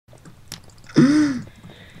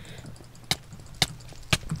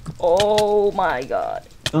Oh my god.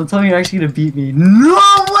 Don't tell me you're actually gonna beat me. No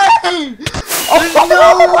way! Oh,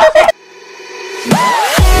 no way!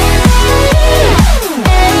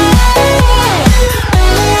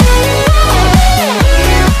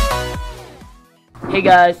 Hey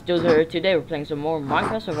guys, SteelZo here. Today we're playing some more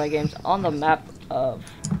Minecraft survival games on the map of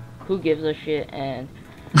Who Gives a Shit, and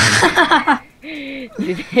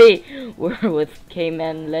today we're with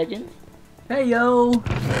K-Man Legends. Hey yo!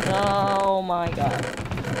 Oh my god.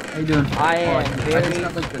 How you doing? I am I very just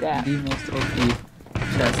got like the sad. most OP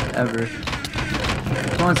chest ever.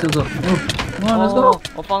 Come on, SteelZo. Move. Come on, let's go.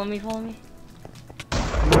 Oh, follow me, follow me.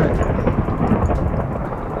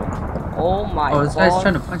 Oh my god. Oh, this guy's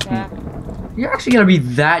trying to punch me. You're actually gonna be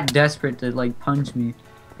that desperate to like punch me.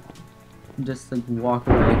 Just like walk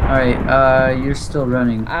away. Alright, you're still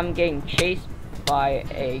running. I'm getting chased by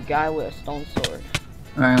a guy with a stone sword.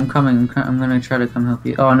 Alright, I'm coming. I'm gonna try to come help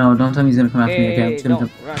you. Oh no, don't tell me he's gonna come after me. Okay, I'm just gonna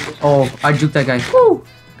don't run this way. Oh, I juked that guy. Woo!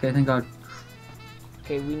 Okay, thank God.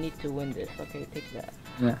 Okay, we need to win this. Okay, take that.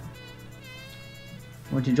 Yeah.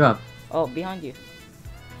 What'd you drop? Oh, behind you.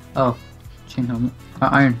 Oh, chain helmet.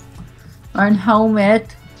 Iron. Iron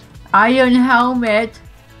helmet. Iron helmet.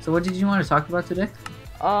 So what did you want to talk about today?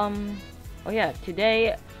 Oh yeah,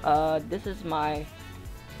 today, this is my,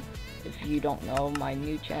 if you don't know, my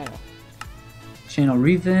new channel. Channel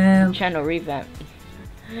Revamp. Channel Revamp.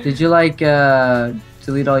 Did you like,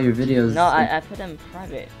 delete all your videos? No, I put them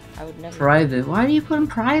private. I would never. Private? Why do you put them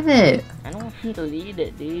private? I don't want to delete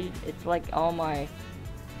it, dude. It's like all my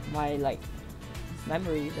like,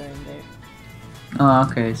 memories are in there. Oh,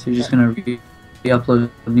 okay. So you're just gonna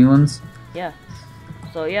re-upload new ones? Yeah.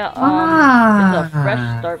 So yeah, it's a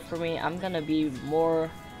fresh start for me. I'm gonna be more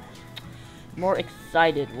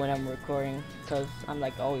excited when I'm recording, because I'm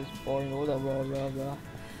like always boring. Blah blah blah blah.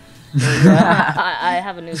 So, yeah, I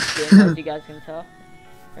have a new skin, as you guys can tell,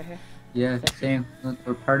 right here. Yeah, same. Look,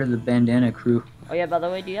 we're part of the bandana crew. Oh yeah, by the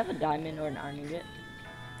way, do you have a diamond or an iron ingot?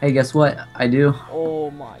 Hey, guess what? I do.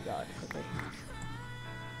 Oh my god. Okay.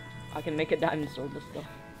 I can make a diamond sword with stuff.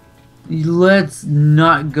 Let's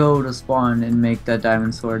not go to spawn and make that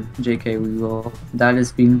diamond sword. JK, we will. That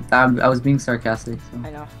is being. I was being sarcastic. So. I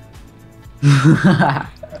know.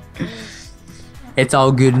 It's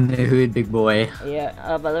all good in the hood, big boy.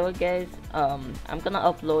 Yeah. By the way, guys, I'm gonna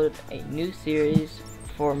upload a new series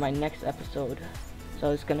for my next episode, so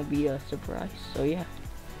it's gonna be a surprise. So yeah.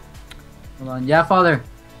 Hold on. Yeah, father.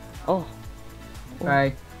 Oh.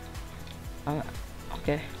 Right.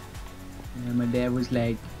 Okay. Yeah, my dad was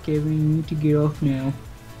like, Kevin, you need to get off now.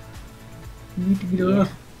 You need to get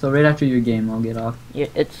off. So right after your game, I'll get off. Yeah,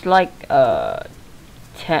 it's like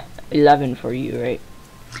 11 for you, right?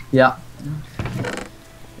 Yeah.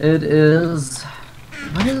 It is.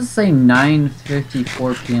 Why does it say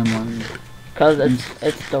 9:54 p.m. on it? Cause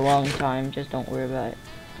it's the wrong time. Just don't worry about it.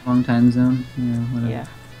 Wrong time zone. Yeah. Whatever. Yeah.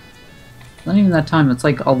 It's not even that time. It's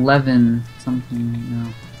like 11 something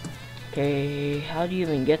now. Okay, how do you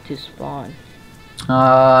even get to spawn?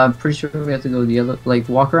 Pretty sure we have to go the other, like,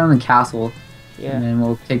 walk around the castle. Yeah. And then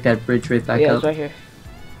we'll take that bridge right back Yeah, up. it's right here.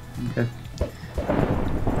 Okay.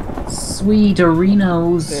 Sweet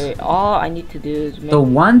arenas. Okay, all I need to do is make... The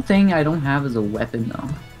one thing I don't have is a weapon, though.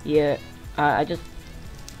 Yeah,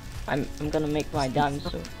 I'm gonna make my diamond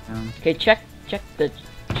sword. Yeah. Okay, check the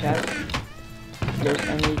chest. If there's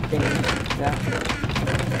anything that...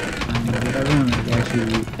 Everyone like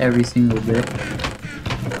actually every single bit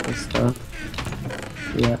of stuff.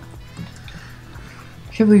 Yeah.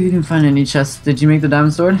 Can't believe you can find any chests. Did you make the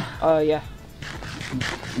diamond sword? Yeah.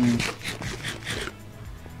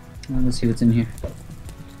 Let's see what's in here.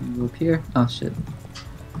 Go up here. Oh shit.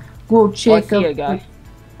 Go check I see a guy.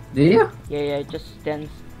 Did you? Yeah, it just stands.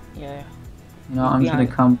 Yeah. No, I'm just gonna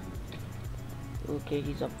come. Okay,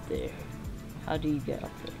 he's up there. How do you get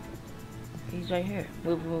up there? He's right here.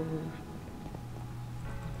 Move.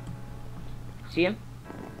 See him?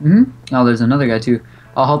 Oh, there's another guy too.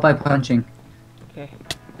 I'll help by punching. Okay.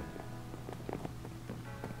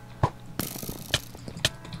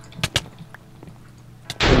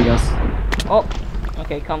 There he goes. Oh.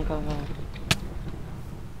 Okay, come. Do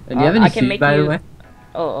you have any food, by the way?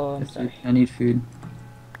 Oh, I'm sorry. I need food.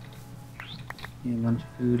 Yeah, a bunch of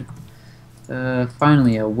food.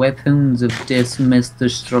 Finally, a weapons of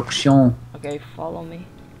destruction. Okay, follow me.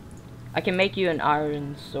 I can make you an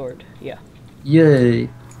iron sword. Yeah. Yay.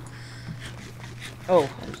 Oh,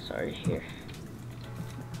 I'm sorry. Here.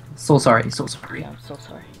 So sorry. Yeah, I'm so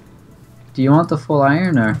sorry. Do you want the full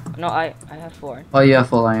iron or? No, I have 4. Oh, you have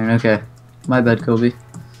full iron. Okay. My bad, Kobe.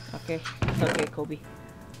 Okay, it's okay, Kobe.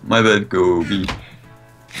 My bad, Kobe.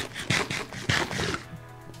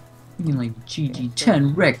 We can like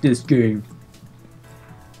GG10 wreck this game.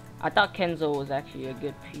 I thought Kenzo was actually a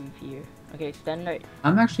good PvPer. Okay, stand right.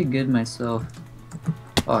 I'm actually good myself.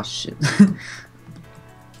 Oh shit. Okay.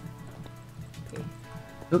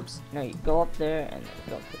 Oops. No, you go up there and then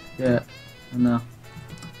go up there. Yeah. Oh no.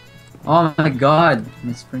 Oh my god.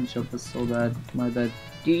 My sprint jump was so bad. My bad.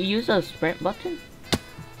 Do you use a sprint button?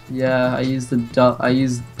 Yeah, I use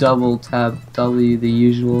double tap W, the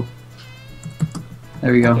usual.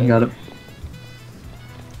 There we go. Okay. Got it.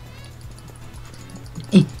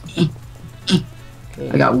 Okay.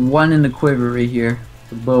 I got one in the quiver right here.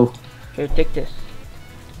 The bow. Here, take this.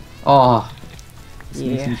 Oh. This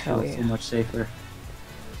Yeah, makes me hell feel yeah. so much safer.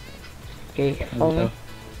 Okay, There we follow go. me.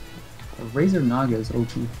 The Razor Naga is OP.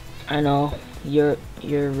 I know. You're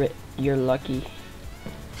lucky.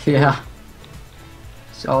 Yeah.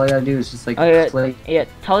 So all I gotta do is just like Oh yeah, play. yeah.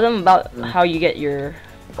 Tell them about how you get your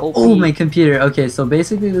OP. Oh, my computer. Okay, so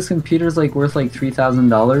basically this computer is like worth like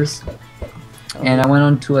 $3,000. And I went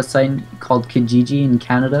onto a site called Kijiji in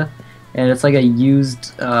Canada, and it's like a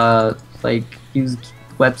used website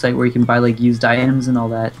where you can buy like used items and all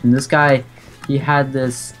that. And this guy, he had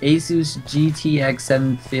this Asus GTX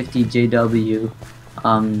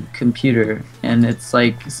 750JW computer, and it's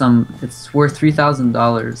like it's worth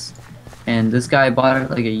 $3,000. And this guy bought it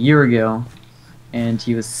like a year ago, and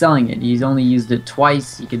he was selling it. He's only used it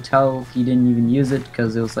twice. You could tell he didn't even use it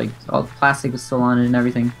because it was like all the plastic was still on it and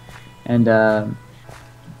everything. And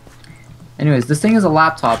anyways, this thing is a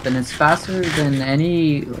laptop, and it's faster than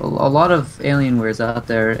a lot of Alienwares out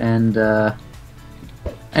there. And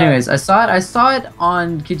anyways, I saw it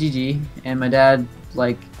on Kijiji, and my dad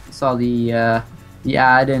like saw the ad,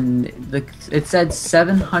 and it said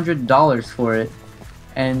 $700 for it.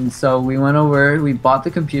 And so we went over, we bought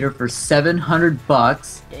the computer for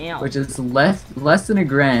 $700, Damn. which is less than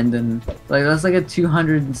 $1,000, and like that's like a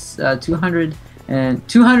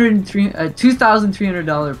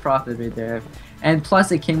 $2,300 profit right there. And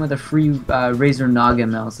plus it came with a free Razer Naga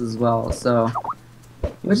mouse as well, so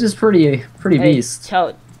which is pretty Hey, beast.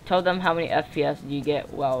 tell them how many FPS you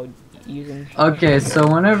get while using. Okay, so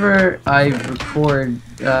whenever I record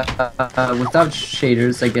without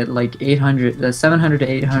shaders, I get like 700 to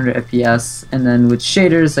 800 FPS, and then with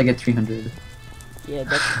shaders, I get 300. Yeah,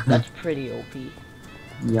 that's pretty OP.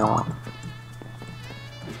 Yeah.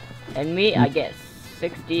 And me, I get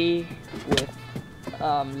 60 with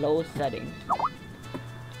low settings.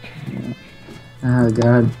 Oh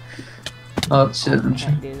god. Oh shit! I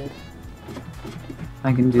can't do this.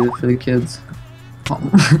 I can do it for the kids. Oh.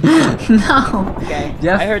 No. Okay,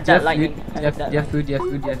 Jeff, I heard that lightning. Jeff, food.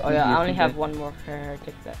 Oh yeah, I only have one more. Here,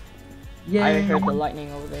 take that. Yeah. I heard the lightning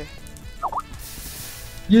over there.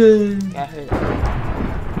 Yeah. Yeah, I heard it.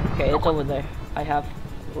 Okay, it's over there. I have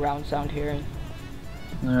round sound hearing.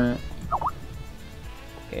 Alright.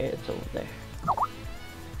 Okay, it's over there.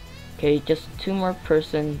 Okay, just two more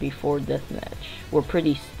person before deathmatch. We're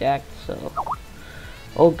pretty stacked, so.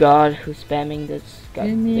 Oh god, who's spamming this guy?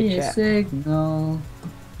 Give me the a chat. signal.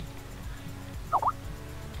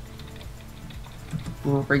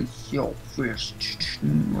 Raise your fist.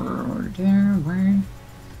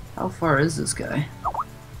 How far is this guy?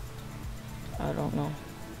 I don't know.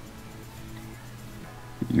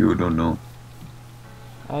 You don't know.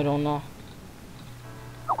 I don't know.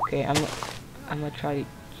 Okay, I'm gonna try to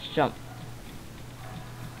jump.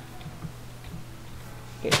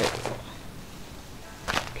 Okay, there we go.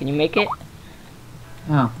 Can you make it?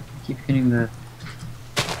 Oh, keep hitting the.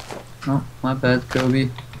 Oh, my bad, Kobe.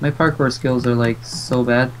 My parkour skills are like so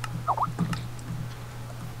bad.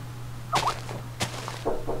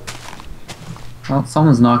 Oh,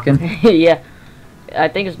 someone's knocking. Yeah, I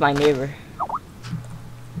think it's my neighbor.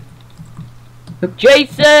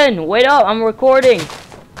 Jason, wait up! I'm recording.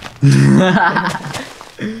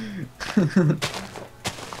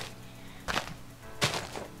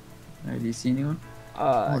 Alright, do you see anyone?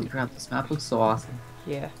 Holy crap, this map looks so awesome.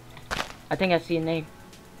 Yeah, I think I see a name.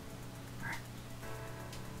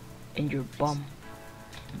 In your bum.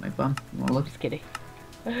 My bum. You wanna look? Just kidding.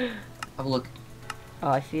 Have a look. Oh,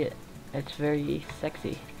 I see it. It's very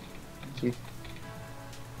sexy. Thank you.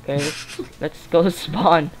 Okay, let's go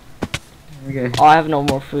spawn. Okay. Oh, I have no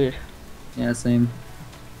more food. Yeah, same.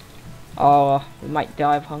 Oh, we might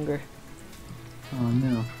die of hunger. Oh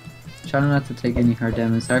no. Try not to take any hard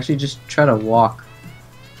damage. Actually, just try to walk.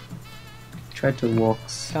 Try to walk.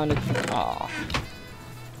 Found it. Oh.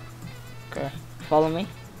 Okay, follow me.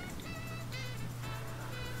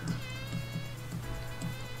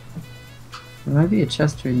 There might be a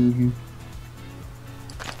chest right in here.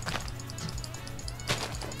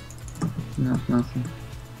 No, nothing.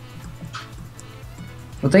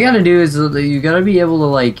 What they gotta do is you gotta be able to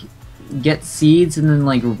like get seeds and then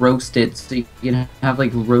like roast it so you can have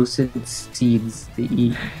like roasted seeds to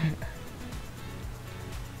eat.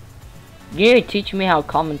 You need to teach me how to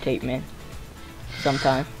commentate, man.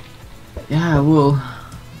 Sometime. Yeah, well,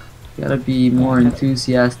 you gotta be more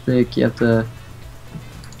enthusiastic. You have to,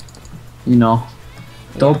 you know,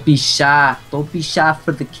 don't be shy. Don't be shy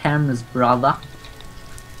for the cameras, brother.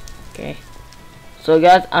 Okay. So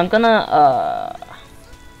guys, I'm gonna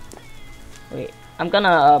wait. I'm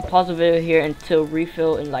gonna pause the video here until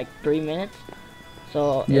refill in like 3 minutes.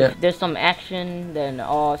 So if there's some action, then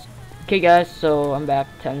okay guys, so I'm back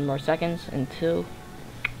 10 more seconds until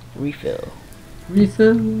refill.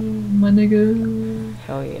 Refill, my nigga.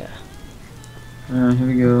 Hell yeah. Here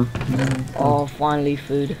we go. Oh, finally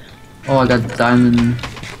food. Oh, I got diamond.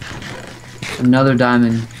 Another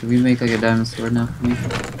diamond. Should we make like a diamond sword now for me?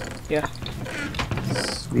 Yeah.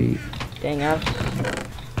 Sweet. Dang us.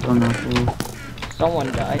 Oh no, cool.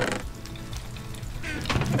 Someone died.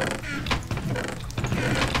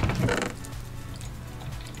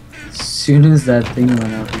 As soon as that thing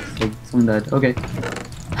went up, it's like someone died. Okay.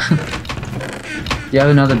 Do you have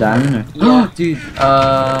another diamond or? Yeah. Dude,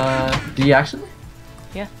 do you actually?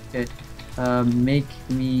 Yeah. Okay. Make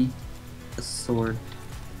me a sword.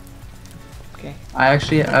 Okay. I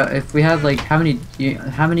actually, if we had like, how many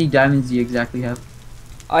diamonds do you exactly have?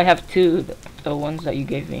 I have 2, the ones that you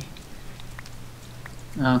gave me.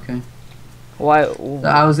 Oh, okay. Why?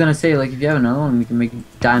 I was gonna say, like, if you have another one, we can make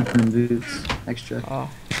diamond boots extra. Oh.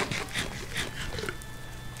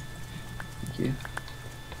 Thank you.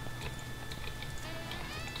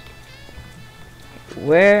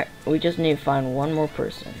 Where? We just need to find one more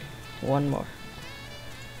person. One more.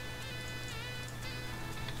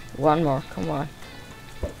 One more. Come on.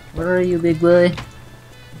 Where are you, big boy?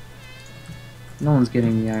 No one's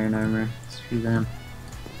getting the iron armor. Screw them.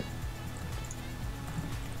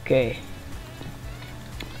 Okay.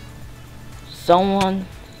 Someone's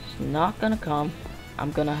not gonna come.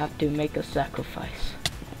 I'm gonna have to make a sacrifice.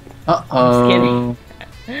 Uh-oh.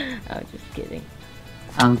 I'm just kidding.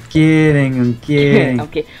 I'm kidding.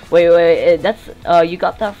 Okay. Wait. That's you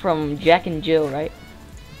got that from Jack and Jill, right?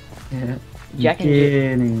 Yeah. Jack and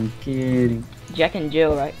Jill. Kidding. Jack and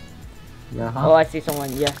Jill, right? Yeah. Oh, I see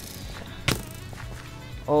someone. Yes.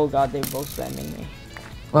 Oh God, they're both spamming me.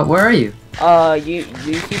 What? Where are you? You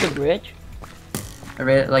see the bridge? I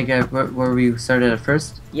read like where we started at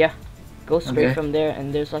first. Yeah. Go straight Okay. from there,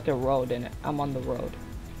 and there's like a road in it. I'm on the road.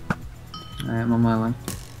 Alright, I'm on my line.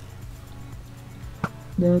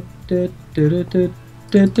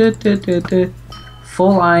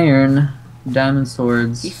 Full iron, diamond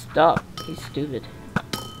swords. He's stuck. He's stupid.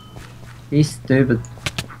 He's stupid.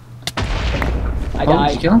 I Oh, died.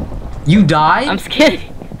 did you kill him? You died? I'm scared.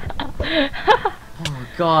 Oh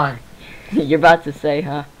god. You're about to say,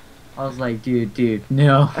 huh? I was like, dude,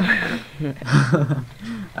 no.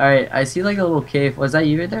 Alright, I see like a little cave. Was that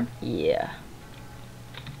you right there? Yeah.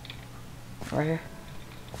 Right here.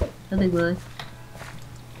 Nothing really.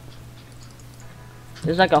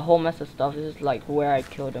 There's like a whole mess of stuff. This is like where I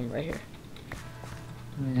killed him right here.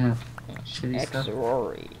 Yeah. Shitty stuff.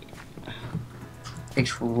 X-Rory.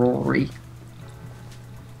 X-Rory.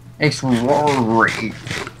 X-Rory.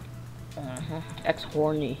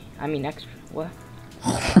 X-Horny. I mean X... What?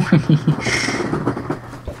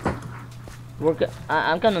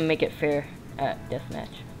 I'm gonna make it fair at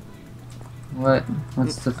deathmatch. What?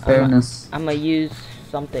 What's the fairness? I'm gonna use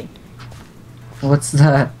something. What's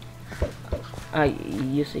that?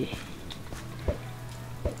 You see.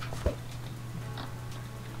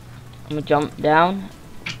 I'm gonna jump down.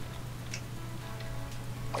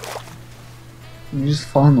 You just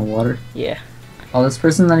fall in the water? Yeah. Oh, this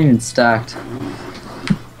person's not even stacked.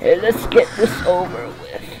 Hey, let's get this over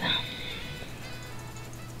with.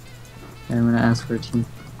 Yeah, I'm gonna ask for a team.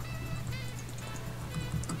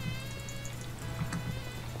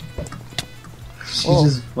 She's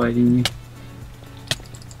just fighting you.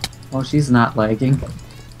 Oh, she's not lagging.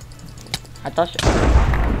 I thought she...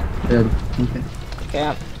 Good. Okay.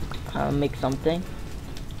 Okay, I'll make something.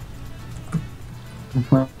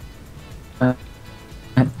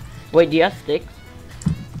 Wait, do you have sticks?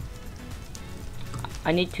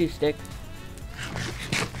 I need 2 sticks.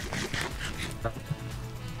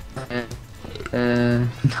 No.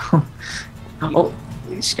 Oh,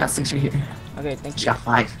 she got 6 right here. Okay, thank She you. got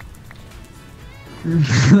 5.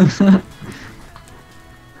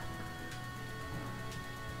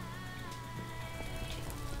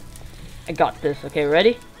 I got this. Okay,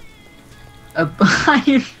 ready? A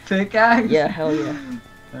iron pickaxe? Yeah, hell yeah.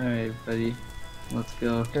 Alright, buddy. Let's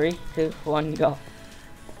go. 3, 2, 1, go.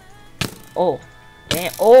 Oh,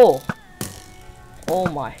 Damn. Oh. Oh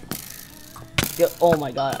my. Dude, oh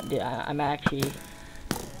my god. Dude, I'm actually.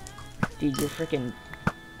 Dude, you're freaking.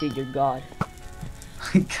 Dude, you're God.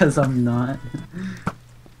 Because I'm not.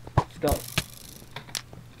 Let's go.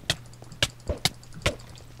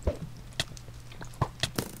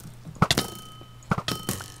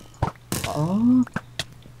 Oh.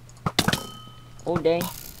 Oh dang.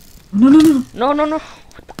 No, no, no. No, no, no.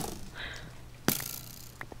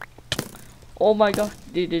 Oh my god.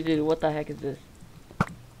 Dude, what the heck is this?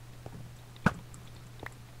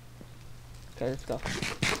 Okay, let's go.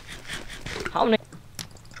 How many?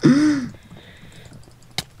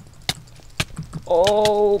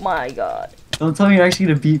 Oh my god. Don't tell me you're actually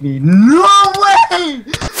gonna beat me. No way!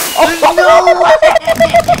 Oh No way!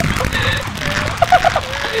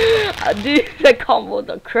 Dude, that combo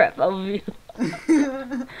the crap out of you.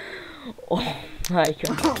 Oh my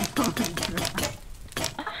god.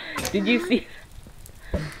 Did you see?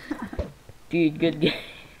 Dude, good game.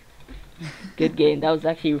 Good game. That was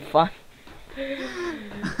actually fun.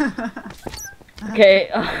 Okay.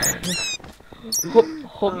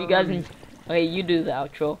 Hope you guys. Okay, you do the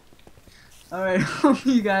outro. Alright, hope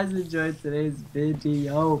you guys enjoyed today's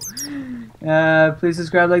video. Please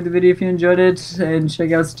subscribe, like the video if you enjoyed it, and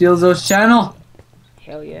check out SteelZo's channel.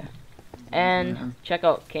 Hell yeah. And check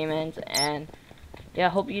out K-Mans, and yeah,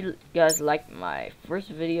 hope you guys liked my first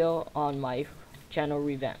video on my channel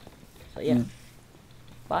Revamp. So yeah.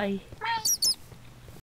 Bye.